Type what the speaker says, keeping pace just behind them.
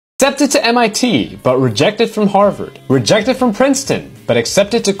Accepted to MIT, but rejected from Harvard. Rejected from Princeton, but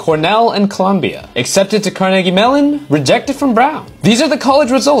accepted to Cornell and Columbia. Accepted to Carnegie Mellon, rejected from Brown. These are the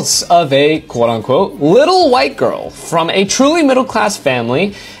college results of a quote-unquote little white girl from a truly middle-class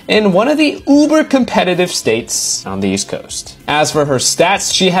family in one of the uber-competitive states on the East Coast. As for her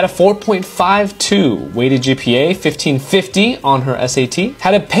stats, she had a 4.52 weighted GPA, 1550 on her SAT,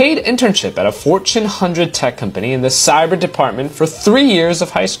 had a paid internship at a Fortune 100 tech company in the cyber department for 3 years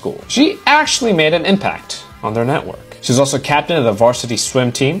of high school. She actually made an impact on their network. She was also captain of the varsity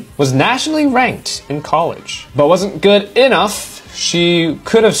swim team, was nationally ranked in college, but wasn't good enough. She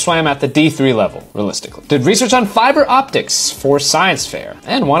could have swam at the D3 level, realistically. Did research on fiber optics for science fair,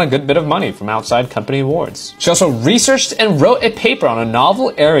 and won a good bit of money from outside company awards. She also researched and wrote a paper on a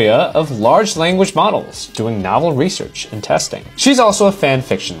novel area of large language models, doing novel research and testing. She's also a fan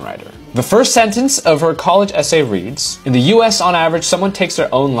fiction writer. The first sentence of her college essay reads, "In the US, on average, someone takes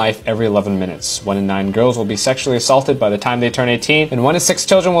their own life every 11 minutes. 1 in 9 girls will be sexually assaulted by the time they turn 18, and 1 in 6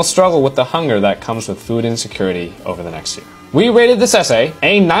 children will struggle with the hunger that comes with food insecurity over the next year." We rated this essay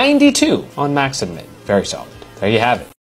a 92 on maxadmit. Very solid. There you have it.